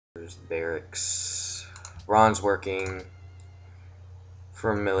There's barracks. Ron's working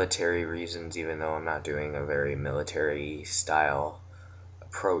for military reasons, even though I'm not doing a very military style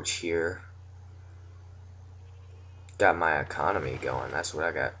approach here. Got my economy going. That's what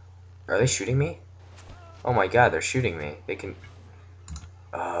I got. Are they shooting me? Oh my god, they're shooting me. They can...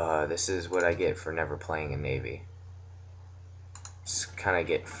 this is what I get for never playing in Navy. Just kind of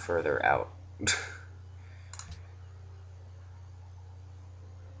get further out.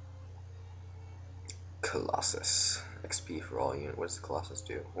 Colossus. XP for all units. What does the Colossus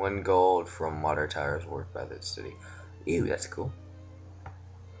do? 1 gold from water towers worked by the city. Ew, that's cool.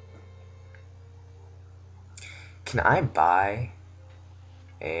 Can I buy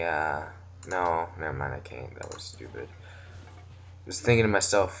a, no, never mind, I can't. That was stupid. I was thinking to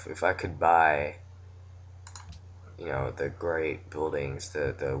myself, if I could buy, you know, the great buildings,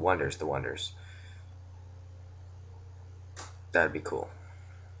 the wonders. That'd be cool.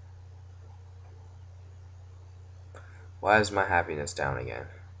 Why is my happiness down again?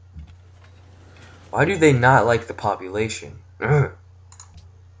 Why do they not like the population?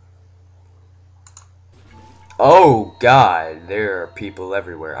 Oh god, there are people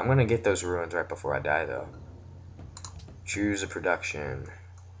everywhere. I'm gonna get those ruins right before I die, though. Choose a production.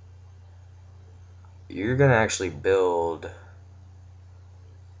 You're gonna actually build...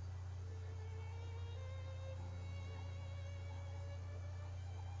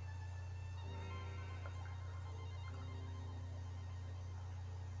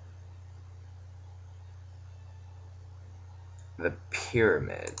 the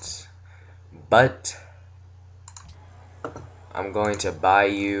pyramids. But... I'm going to buy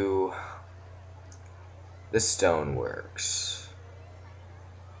you the stoneworks.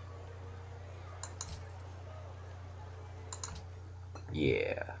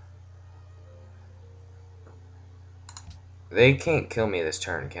 Yeah. They can't kill me this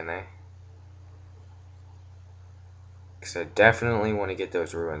turn, can they? Because I definitely want to get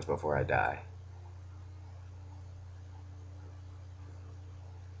those ruins before I die.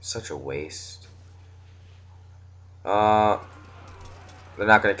 Such a waste. They're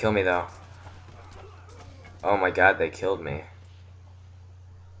not gonna kill me though. Oh my god, they killed me.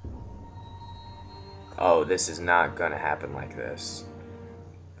 Oh, this is not gonna happen like this.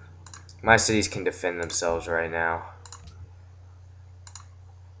 My cities can defend themselves right now.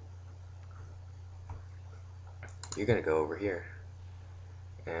 You're gonna go over here.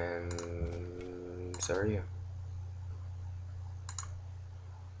 And so are you.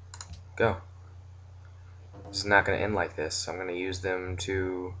 Go. This is not going to end like this. I'm going to use them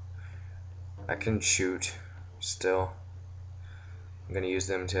to... I can shoot still. I'm going to use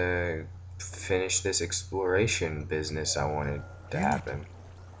them to finish this exploration business I wanted to happen.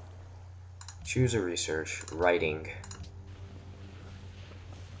 Choose a research. Writing.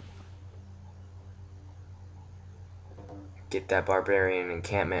 Get that barbarian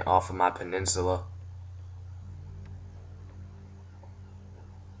encampment off of my peninsula.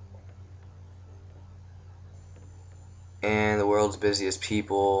 And the world's busiest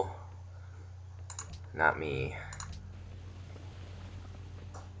people, not me.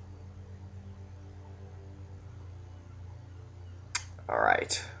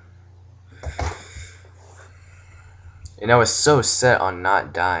 Alright. And I was so set on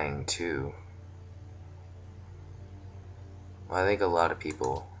not dying, too. Well, I think a lot of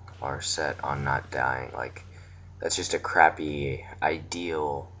people are set on not dying. Like, that's just a crappy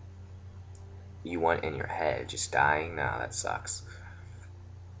ideal you want in your head. Just dying? No, that sucks.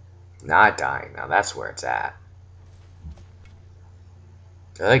 Not dying, now that's where it's at.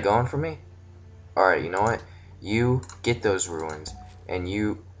 Are they going for me? Alright, you know what? You get those ruins, and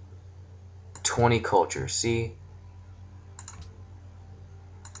you 20 cultures, see?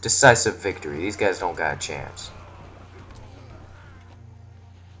 Decisive victory. These guys don't got a chance.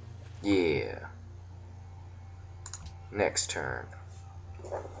 Yeah. Next turn.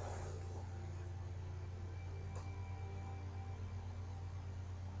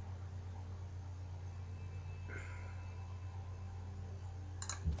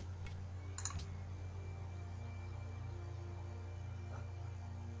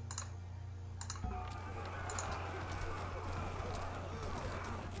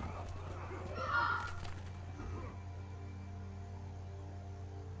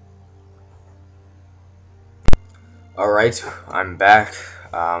 Alright, I'm back.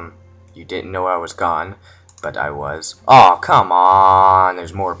 You didn't know I was gone, but I was. Oh, come on!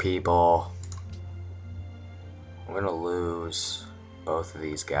 There's more people. I'm gonna lose both of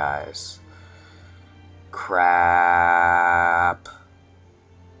these guys. Crap.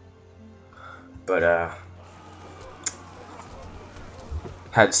 But,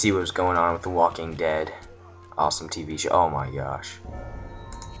 Had to see what was going on with The Walking Dead. Awesome TV show. Oh my gosh.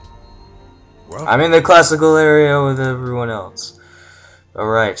 Well, I'm in the classical area with everyone else.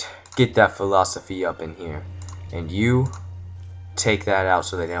 Alright, get that philosophy up in here. And you, take that out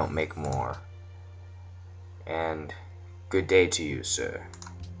so they don't make more. And good day to you, sir.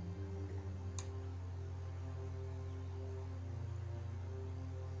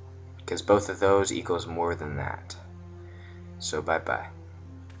 Because both of those equals more than that. So bye-bye.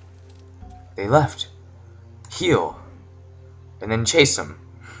 They left. Heal. And then chase them.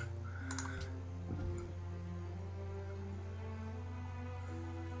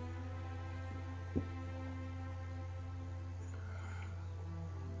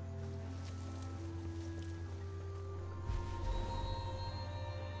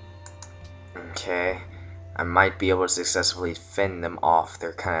 Okay. I might be able to successfully fend them off.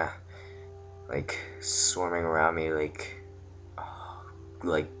 They're kind of like swarming around me like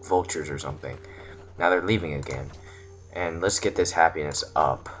vultures or something. Now they're leaving again. And let's get this happiness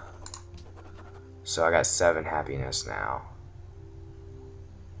up. So I got 7 happiness now.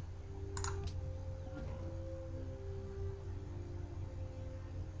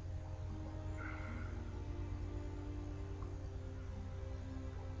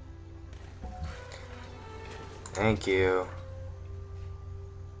 Thank you.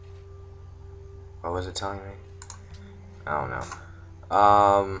 What was it telling me? I don't know.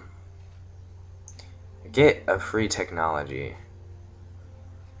 Get a free technology.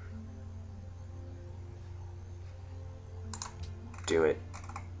 Do it.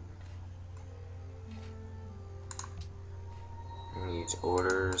 Needs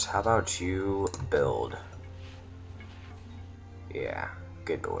orders. How about you build? Yeah,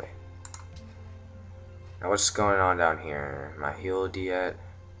 good boy. Now what's going on down here? Am I healed yet?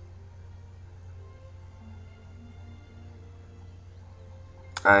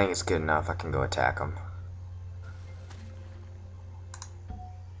 I think it's good enough. I can go attack them.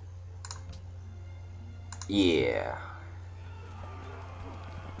 Yeah.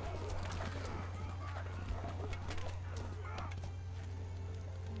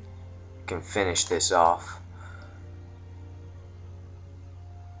 Can finish this off.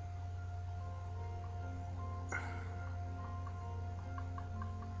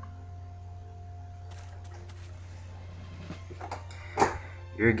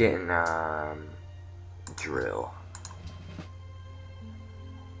 You're getting drill.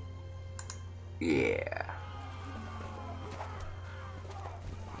 Yeah.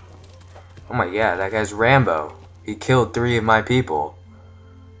 Oh my god, that guy's Rambo. He killed 3 of my people.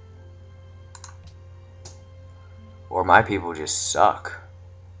 Or my people just suck.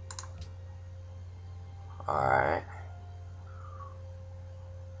 Alright.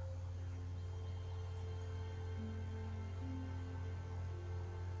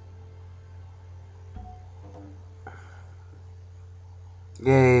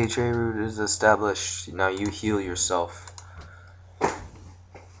 Yay, trade route is established. Now you heal yourself.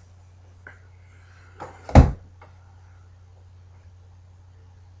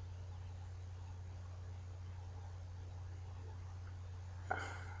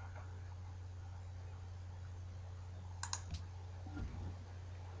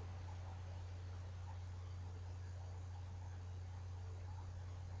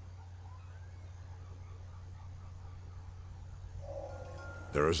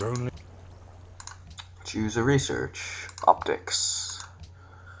 There is only... Choose a research. Optics.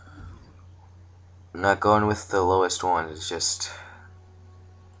 I'm not going with the lowest one, it's just...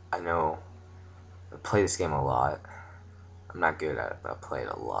 I know. I play this game a lot. I'm not good at it, but I play it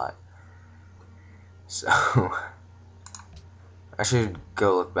a lot. So... I should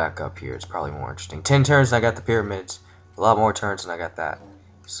go look back up here, it's probably more interesting. 10 turns and I got the pyramids. A lot more turns and I got that.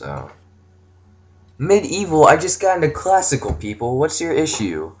 So... Medieval, I just got into classical, people. What's your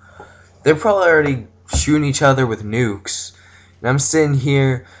issue? They're probably already shooting each other with nukes. And I'm sitting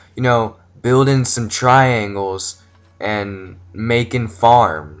here, you know, building some triangles and making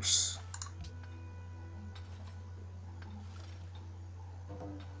farms.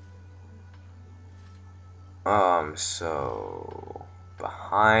 So...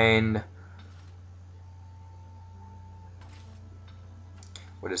 behind...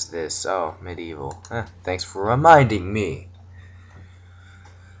 What is this? Oh, medieval. Thanks for reminding me.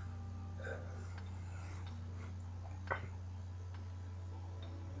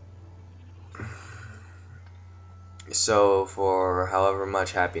 So, for however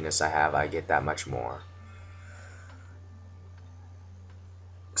much happiness I have, I get that much more.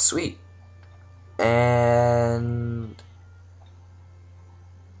 Sweet. And...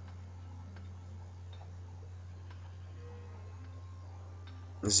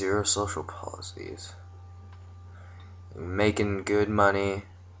 Zero social policies. Making good money,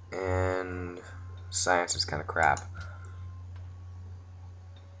 and science is kind of crap.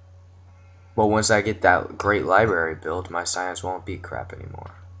 Well, once I get that great library built, my science won't be crap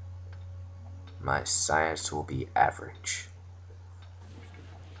anymore. My science will be average.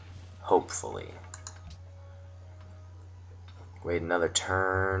 Hopefully. Wait another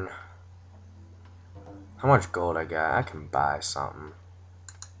turn. How much gold I got? I can buy something.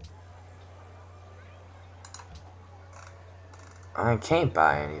 I can't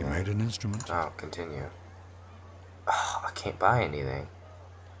buy anything. You made an instrument. Oh, continue. Oh, I can't buy anything.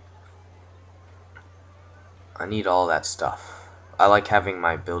 I need all that stuff. I like having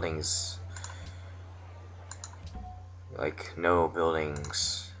my buildings, like no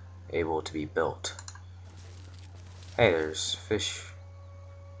buildings able to be built. Hey, there's fish.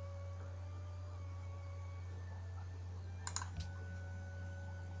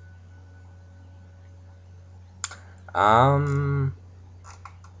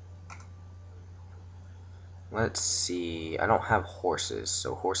 Let's see. I don't have horses,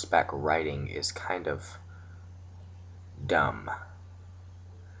 so horseback riding is kind of dumb.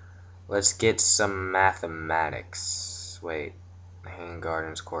 Let's get some mathematics. Wait. Hanging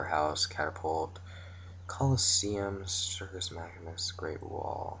Gardens, Courthouse, Catapult, Coliseum, Circus Maximus, Great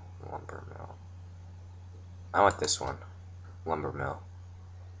Wall, Lumber Mill. I want this one. Lumber Mill.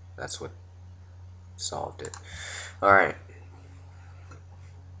 That's what solved it. Alright.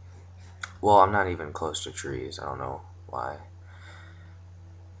 Well, I'm not even close to trees. I don't know why.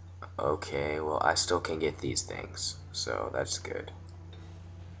 Okay, well, I still can get these things, so that's good.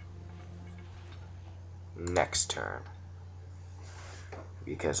 Next turn.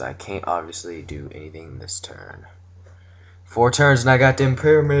 Because I can't obviously do anything this turn. 4 turns and I got them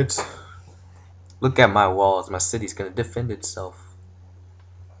pyramids. Look at my walls. My city's gonna defend itself.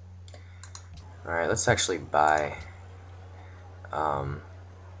 Alright, let's actually buy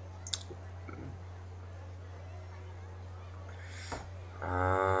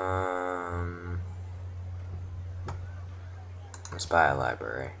let's buy a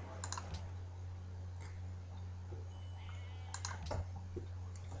library.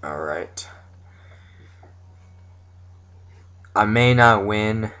 Alright. I may not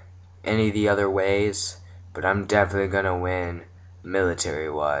win any of the other ways, but I'm definitely gonna win military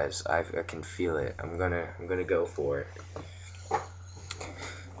wise. I can feel it. I'm gonna go for it.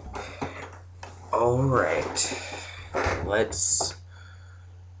 Alright. Let's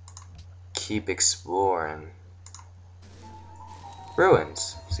keep exploring.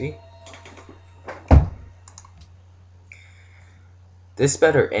 Ruins, see? This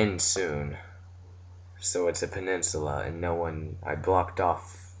better end soon. So it's a peninsula and no one, I blocked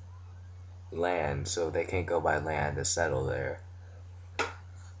off land so they can't go by land to settle there.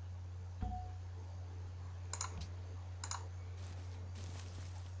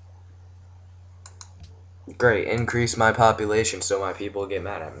 Great, increase my population so my people get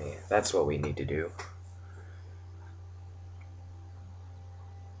mad at me. That's what we need to do.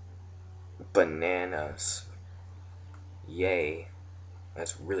 Bananas. Yay.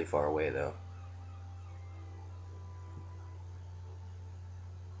 That's really far away though.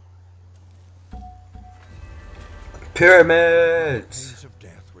 Pyramids! Days of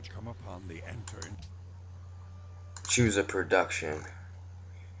death which come upon the enter. Choose a production.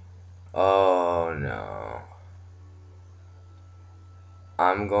 Oh no.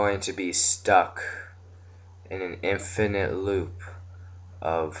 I'm going to be stuck in an infinite loop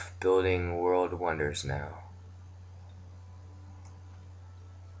of building world wonders now.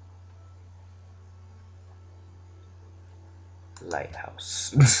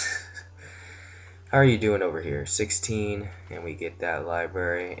 Lighthouse. How are you doing over here? 16, and we get that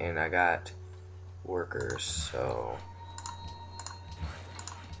library, and I got workers, so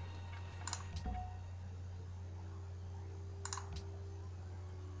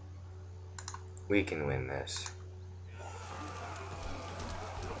we can win this.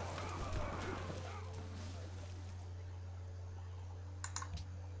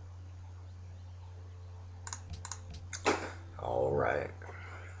 All right.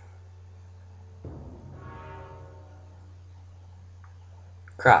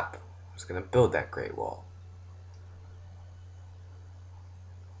 Crap. I was gonna build that Great Wall.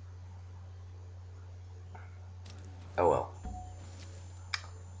 Oh well.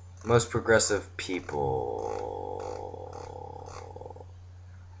 Most progressive people.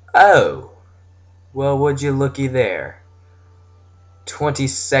 Oh! Well, would you looky there.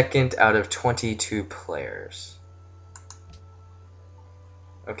 22nd out of 22 players.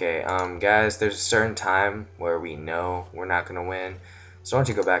 Okay, guys, there's a certain time where we know we're not gonna win. So why don't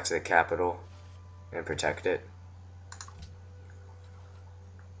you go back to the capital and protect it?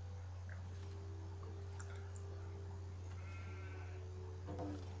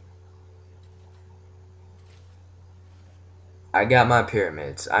 I got my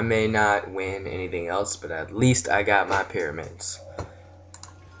pyramids. I may not win anything else, but at least I got my pyramids.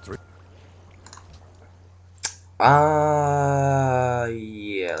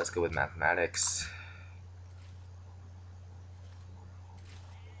 Yeah, let's go with mathematics.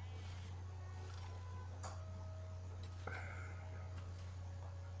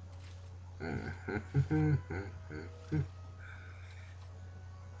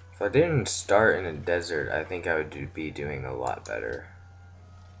 If I didn't start in a desert, I think I would be doing a lot better.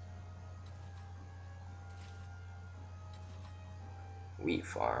 Wheat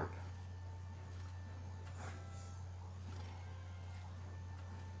farm.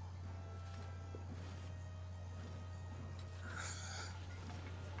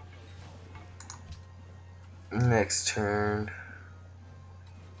 Next turn.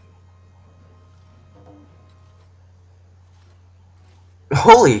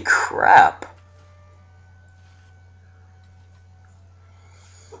 Holy crap!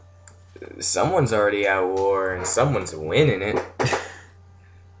 Someone's already at war and someone's winning it.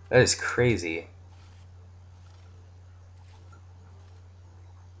 That is crazy.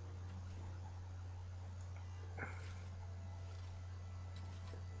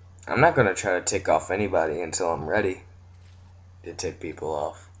 I'm not gonna try to tick off anybody until I'm ready to tick people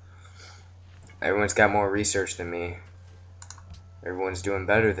off. Everyone's got more research than me. Everyone's doing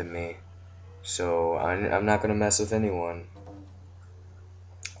better than me. So I'm not gonna mess with anyone.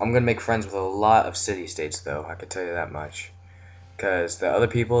 I'm gonna make friends with a lot of city-states though, I can tell you that much. Because the other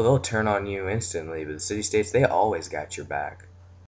people, they'll turn on you instantly, but the city-states, they always got your back.